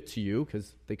leave it to you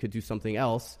because they could do something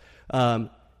else, then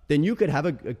you could have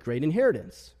a great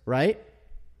inheritance, right?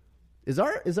 Is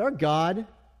our God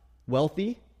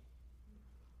wealthy?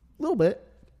 A little bit.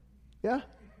 Yeah,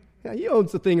 he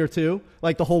owns a thing or two,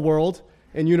 like the whole world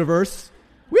and universe.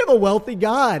 We have a wealthy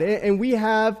God, and we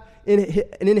have an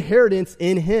inheritance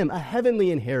in him, a heavenly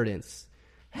inheritance.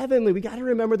 Heavenly, we got to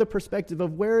remember the perspective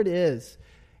of where it is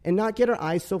and not get our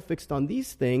eyes so fixed on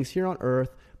these things here on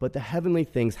earth, but the heavenly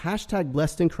things. Hashtag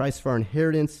blessed in Christ for our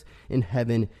inheritance in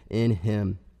heaven in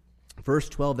him. Verse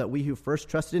 12, that we who first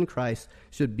trusted in Christ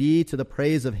should be to the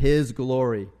praise of his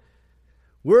glory.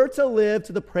 We're to live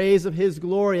to the praise of his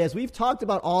glory. As we've talked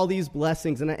about all these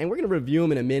blessings, and we're going to review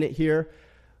them in a minute here,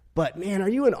 but man, are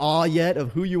you in awe yet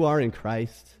of who you are in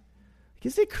Christ?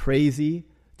 Is it crazy,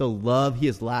 the love he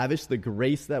has lavished, the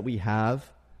grace that we have?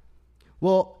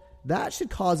 Well, that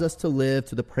should cause us to live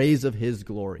to the praise of his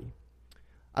glory.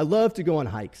 I love to go on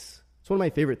hikes. It's one of my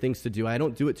favorite things to do. I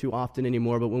don't do it too often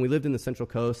anymore, but when we lived in the Central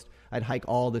Coast, I'd hike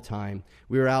all the time.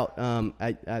 We were out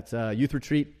at a youth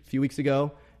retreat a few weeks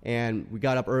ago, and we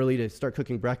got up early to start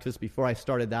cooking breakfast. Before I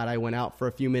started that, I went out for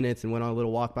a few minutes and went on a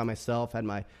little walk by myself, had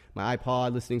my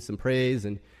iPod, listening to some praise,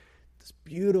 and this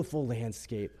beautiful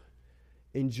landscape,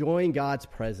 enjoying God's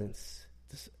presence.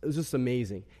 It was just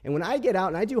amazing. And when I get out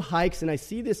and I do hikes and I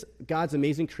see this God's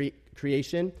amazing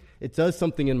creation, it does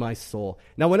something in my soul.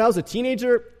 Now, when I was a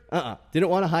teenager, didn't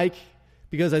want to hike,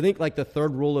 because I think like the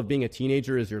third rule of being a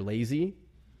teenager is you're lazy,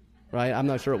 right? I'm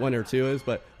not sure what 1 or 2 is,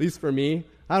 but at least for me,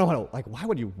 I don't want to, why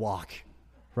would you walk,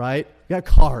 right? You got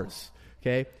cars,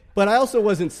 okay? But I also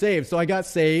wasn't saved, so I got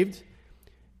saved.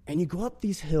 And you go up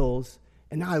these hills,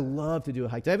 and now I love to do a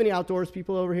hike. Do I have any outdoors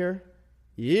people over here?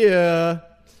 Yeah.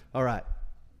 All right.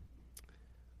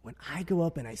 When I go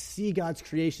up and I see God's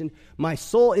creation, my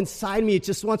soul inside me, it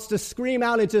just wants to scream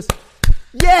out and just,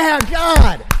 yeah,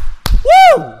 God!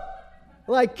 Woo!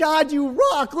 Like, God, you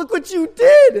rock. Look what you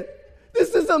did.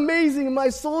 This is amazing. My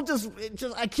soul just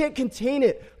I can't contain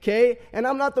it, okay? And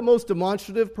I'm not the most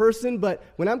demonstrative person, but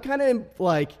when I'm kind of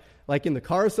like in the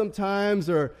car sometimes,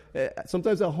 or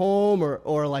sometimes at home,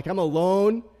 or like I'm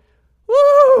alone,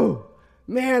 woo!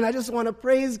 Man, I just want to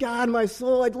praise God. My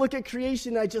soul, I'd look at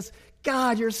creation,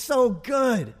 God, you're so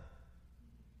good.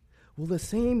 Well, the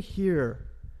same here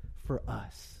for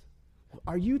us.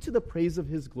 Are you to the praise of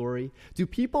his glory? Do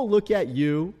people look at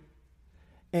you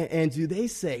and do they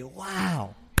say,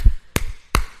 wow,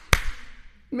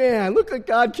 man, look what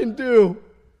God can do.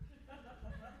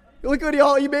 Look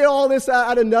what he made all this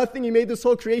out of nothing. He made this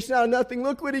whole creation out of nothing.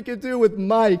 Look what he could do with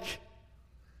Mike.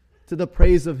 To the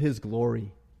praise of his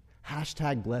glory.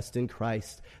 Hashtag blessed in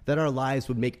Christ. That our lives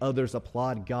would make others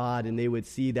applaud God, and they would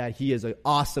see that he is an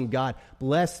awesome God,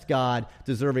 blessed God,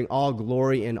 deserving all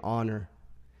glory and honor,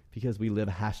 because we live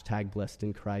hashtag blessed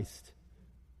in Christ.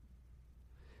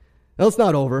 Now, it's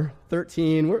not over.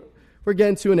 13, we're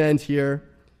getting to an end here.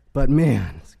 But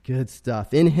man, it's good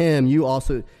stuff. In him you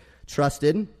also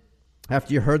trusted,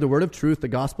 after you heard the word of truth, the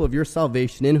gospel of your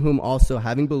salvation, in whom also,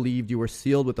 having believed, you were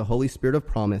sealed with the Holy Spirit of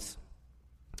promise,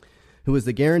 who is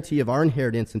the guarantee of our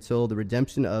inheritance until the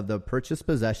redemption of the purchased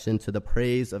possession, to the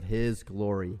praise of his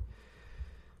glory.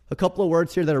 A couple of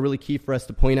words here that are really key for us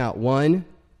to point out. One,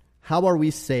 how are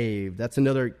we saved? That's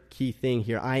another key thing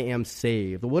here. I am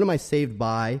saved. What am I saved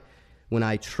by? when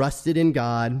I trusted in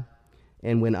God,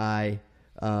 and when I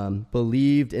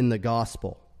believed in the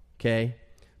gospel, okay?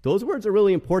 Those words are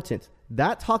really important.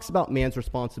 That talks about man's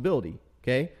responsibility,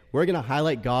 okay? We're going to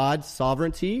highlight God's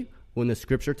sovereignty when the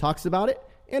Scripture talks about it,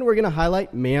 and we're going to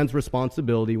highlight man's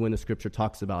responsibility when the Scripture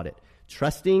talks about it.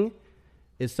 Trusting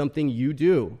is something you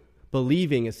do.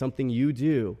 Believing is something you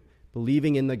do.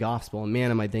 Believing in the gospel, and man,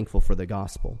 am I thankful for the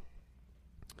gospel.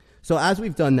 So as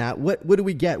we've done that, what do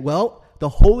we get? Well, the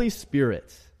Holy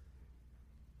Spirit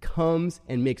comes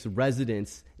and makes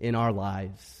residence in our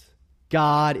lives.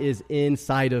 God is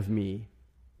inside of me.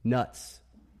 Nuts.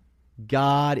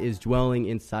 God is dwelling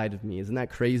inside of me. Isn't that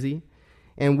crazy?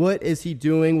 And what is he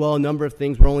doing? Well, a number of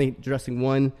things. We're only addressing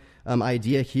one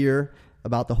idea here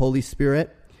about the Holy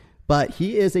Spirit. But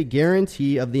he is a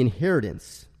guarantee of the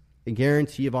inheritance, a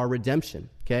guarantee of our redemption,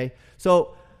 okay?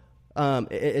 So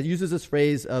it uses this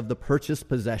phrase of the purchased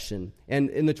possession. And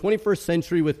in the 21st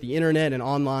century with the internet and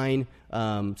online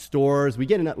stores, we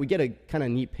get a kind of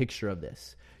neat picture of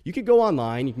this. You could go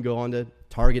online, you can go on to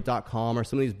Target.com or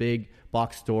some of these big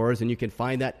box stores, and you can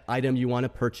find that item you want to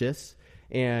purchase,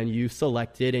 and you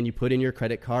select it, and you put in your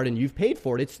credit card, and you've paid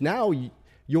for it. It's now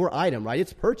your item, right?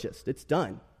 It's purchased. It's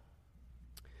done.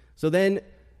 So then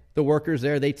the workers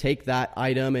there, they take that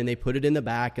item, and they put it in the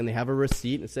back, and they have a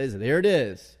receipt, and it says, there it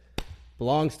is.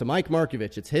 Belongs to Mike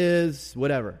Markovich. It's his,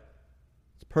 whatever.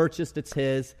 It's purchased. It's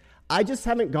his. I just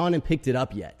haven't gone and picked it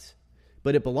up yet,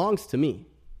 but it belongs to me.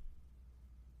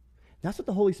 That's what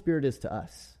the Holy Spirit is to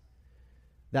us.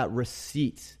 That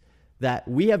receipt, that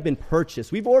we have been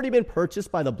purchased. We've already been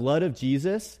purchased by the blood of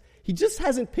Jesus. He just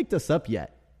hasn't picked us up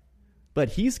yet, but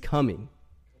he's coming.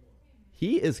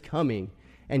 He is coming,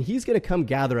 and he's going to come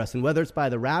gather us. And whether it's by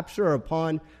the rapture or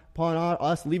upon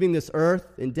us leaving this earth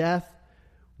in death,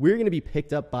 we're going to be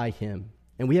picked up by him.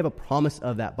 And we have a promise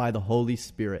of that by the Holy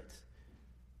Spirit.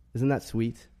 Isn't that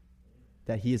sweet?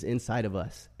 That he is inside of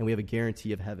us, and we have a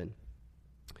guarantee of heaven.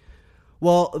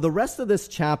 Well, the rest of this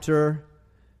chapter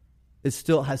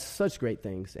still has such great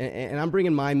things. And I'm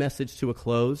bringing my message to a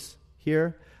close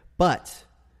here. But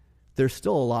there's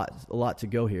still a lot to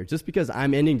go here. Just because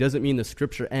I'm ending doesn't mean the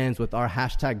scripture ends with our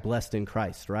hashtag blessed in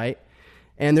Christ, right?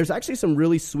 And there's actually some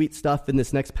really sweet stuff in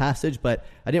this next passage, but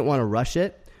I didn't want to rush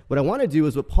it. What I want to do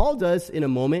is what Paul does in a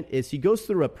moment is he goes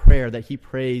through a prayer that he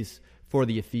prays for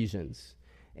the Ephesians.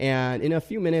 And in a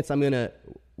few minutes,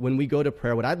 when we go to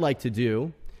prayer, what I'd like to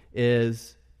do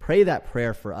is pray that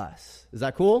prayer for us. Is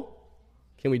that cool?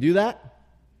 Can we do that?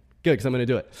 Good, because I'm going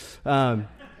to do it.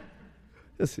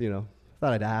 Just,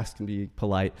 thought I'd ask and be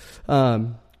polite.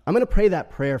 I'm going to pray that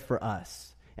prayer for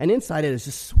us. And inside it is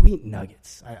just sweet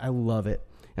nuggets. I love it.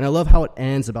 And I love how it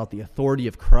ends about the authority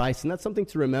of Christ. And that's something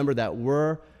to remember, that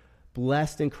we're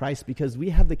blessed in Christ because we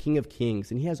have the King of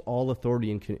Kings, and he has all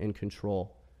authority and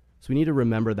control. So we need to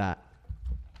remember that.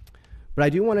 But I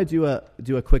do want to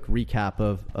do a quick recap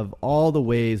of all the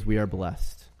ways we are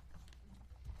blessed.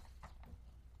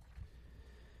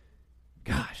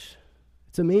 Gosh,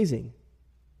 it's amazing.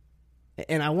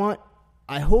 And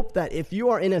I hope that if you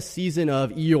are in a season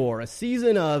of Eeyore, a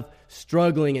season of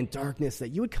struggling and darkness, that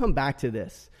you would come back to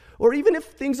this. Or even if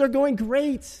things are going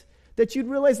great, that you'd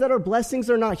realize that our blessings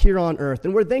are not here on earth.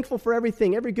 And we're thankful for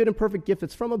everything, every good and perfect gift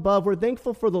that's from above. We're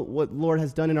thankful for what the Lord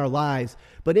has done in our lives.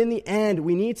 But in the end,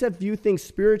 we need to view things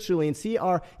spiritually and see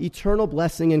our eternal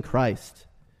blessing in Christ.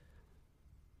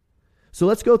 So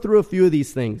let's go through a few of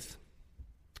these things.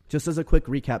 Just as a quick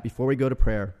recap before we go to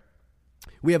prayer.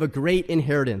 We have a great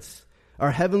inheritance.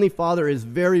 Our Heavenly Father is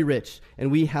very rich, and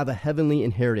we have a heavenly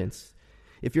inheritance.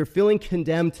 If you're feeling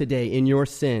condemned today in your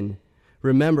sin,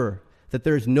 remember that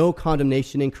there is no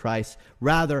condemnation in Christ.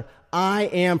 Rather, I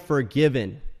am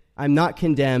forgiven. I'm not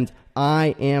condemned.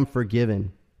 I am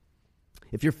forgiven.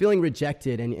 If you're feeling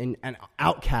rejected and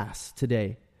outcast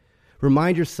today,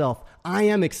 remind yourself, I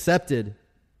am accepted.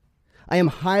 I am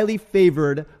highly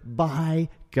favored by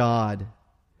God.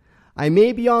 I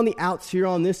may be on the outs here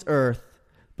on this earth,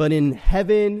 but in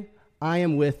heaven, I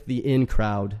am with the in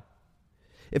crowd.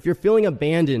 If you're feeling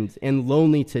abandoned and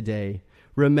lonely today,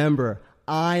 remember,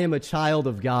 I am a child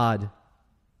of God.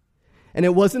 And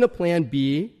it wasn't a plan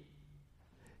B.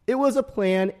 It was a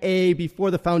plan A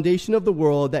before the foundation of the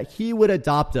world, that he would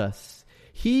adopt us.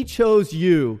 He chose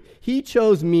you. He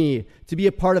chose me to be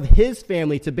a part of his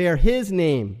family, to bear his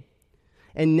name.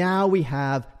 And now we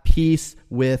have peace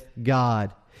with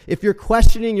God. If you're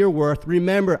questioning your worth,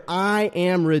 remember, I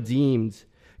am redeemed.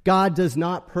 God does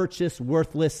not purchase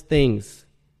worthless things.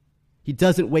 He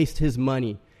doesn't waste his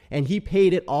money. And he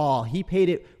paid it all. He paid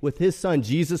it with his son,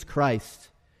 Jesus Christ,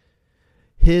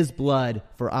 his blood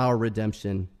for our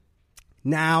redemption.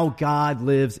 Now God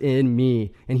lives in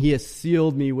me, and he has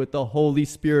sealed me with the Holy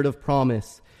Spirit of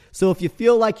promise. So if you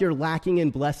feel like you're lacking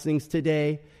in blessings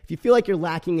today, if you feel like you're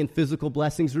lacking in physical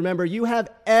blessings, remember you have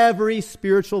every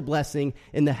spiritual blessing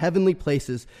in the heavenly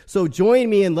places. So join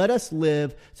me and let us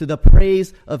live to the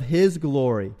praise of his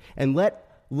glory. And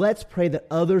let's pray that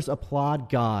others applaud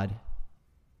God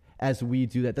as we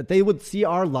do that they would see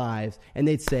our lives and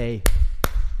they'd say,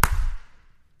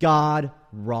 God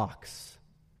rocks.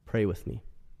 Pray with me.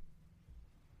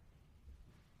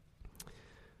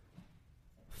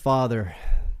 Father,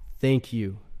 thank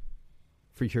you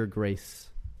for your grace.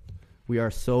 We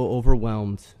are so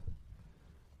overwhelmed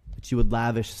that you would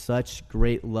lavish such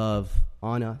great love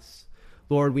on us.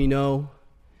 Lord, we know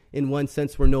in one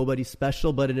sense we're nobody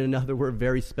special, but in another we're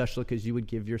very special because you would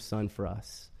give your son for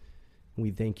us. And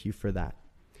we thank you for that.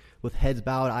 With heads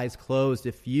bowed, eyes closed,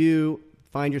 if you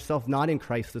find yourself not in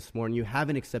Christ this morning, you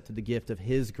haven't accepted the gift of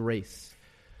his grace,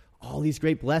 all these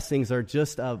great blessings are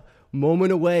just a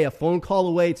moment away, a phone call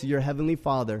away to your heavenly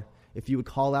Father if you would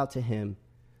call out to him.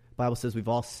 The Bible says we've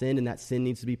all sinned and that sin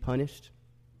needs to be punished.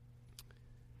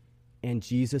 And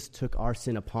Jesus took our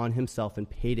sin upon himself and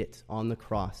paid it on the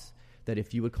cross, that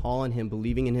if you would call on him,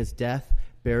 believing in his death,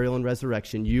 burial, and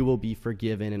resurrection, you will be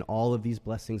forgiven, and all of these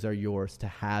blessings are yours to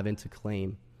have and to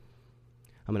claim.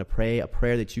 I'm going to pray a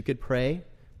prayer that you could pray.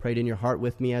 Pray it in your heart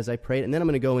with me as I pray it, and then I'm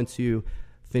going to go into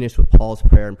finish with Paul's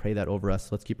prayer and pray that over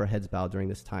us. Let's keep our heads bowed during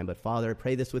this time. But Father,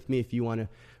 pray this with me if you want to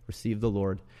receive the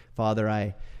Lord. Father,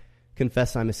 I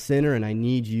confess I'm a sinner and I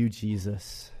need you,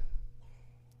 Jesus.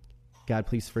 God,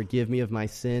 please forgive me of my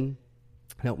sin.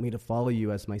 Help me to follow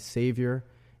you as my Savior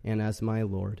and as my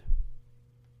Lord.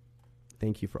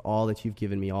 Thank you for all that you've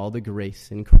given me, all the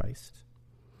grace in Christ.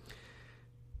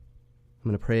 I'm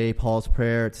going to pray Paul's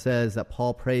prayer. It says that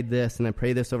Paul prayed this, and I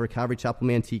pray this over Calvary Chapel,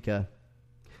 Manteca,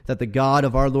 that the God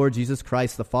of our Lord Jesus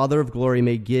Christ, the Father of glory,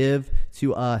 may give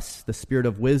to us the spirit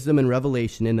of wisdom and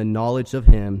revelation in the knowledge of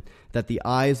him, that the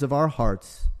eyes of our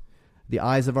hearts, the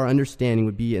eyes of our understanding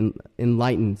would be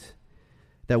enlightened,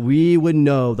 that we would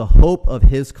know the hope of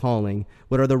his calling,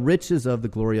 what are the riches of the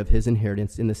glory of his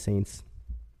inheritance in the saints,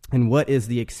 and what is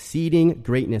the exceeding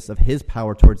greatness of his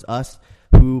power towards us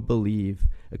who believe,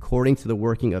 according to the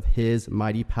working of his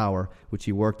mighty power, which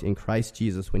he worked in Christ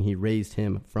Jesus when he raised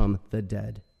him from the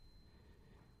dead.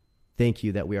 Thank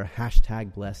you that we are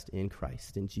 #blessed in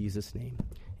Christ. In Jesus' name,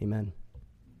 amen.